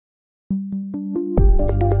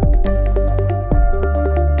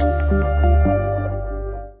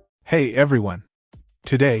Hey everyone!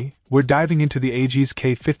 Today, we're diving into the EIGIIS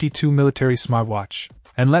K52 military smartwatch,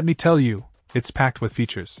 and let me tell you, it's packed with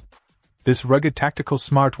features. This rugged tactical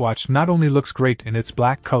smartwatch not only looks great in its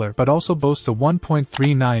black color but also boasts a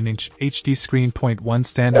 1.39-inch HD screen. One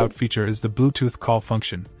standout feature is the Bluetooth call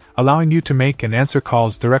function, allowing you to make and answer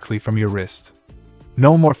calls directly from your wrist.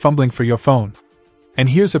 No more fumbling for your phone. And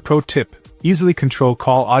here's a pro tip: easily control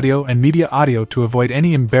call audio and media audio to avoid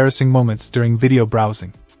any embarrassing moments during video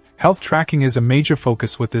browsing. Health tracking is a major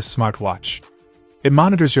focus with this smartwatch. It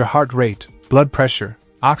monitors your heart rate, blood pressure,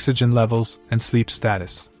 oxygen levels, and sleep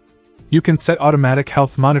status. You can set automatic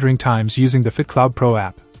health monitoring times using the FitCloud Pro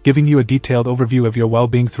app, giving you a detailed overview of your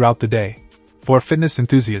well-being throughout the day. For fitness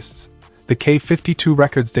enthusiasts, the K52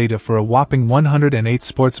 records data for a whopping 108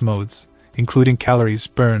 sports modes, including calories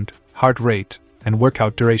burned, heart rate, and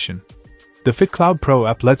workout duration. The FitCloud Pro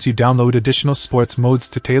app lets you download additional sports modes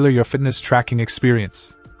to tailor your fitness tracking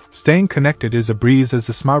experience. Staying connected is a breeze as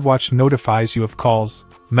the smartwatch notifies you of calls,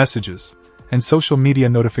 messages, and social media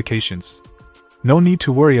notifications. No need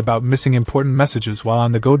to worry about missing important messages while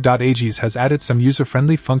on the go. EIGIIS has added some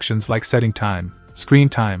user-friendly functions like setting time, screen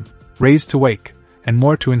time, raise to wake, and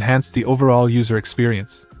more to enhance the overall user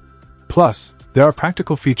experience. Plus, there are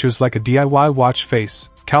practical features like a DIY watch face,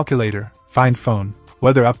 calculator, find phone,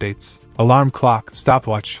 weather updates, alarm clock,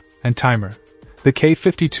 stopwatch, and timer. The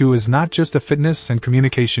K52 is not just a fitness and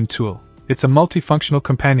communication tool, it's a multifunctional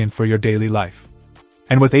companion for your daily life.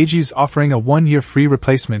 And with EIGIIS offering a 1-year free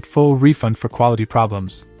replacement full refund for quality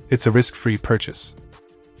problems, it's a risk-free purchase.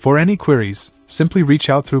 For any queries, simply reach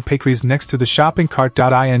out through EIGIIS next to the shopping cart.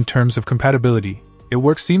 In terms of compatibility, it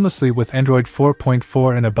works seamlessly with Android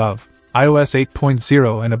 4.4 and above, iOS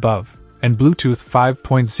 8.0 and above, and Bluetooth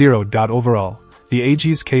 5.0. Overall, the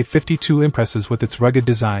EIGIIS K52 impresses with its rugged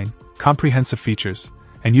design, comprehensive features,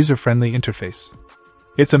 and user-friendly interface.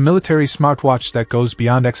 It's a military smartwatch that goes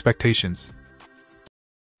beyond expectations.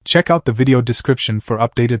 Check out the video description for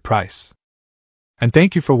updated price. And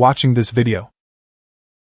thank you for watching this video.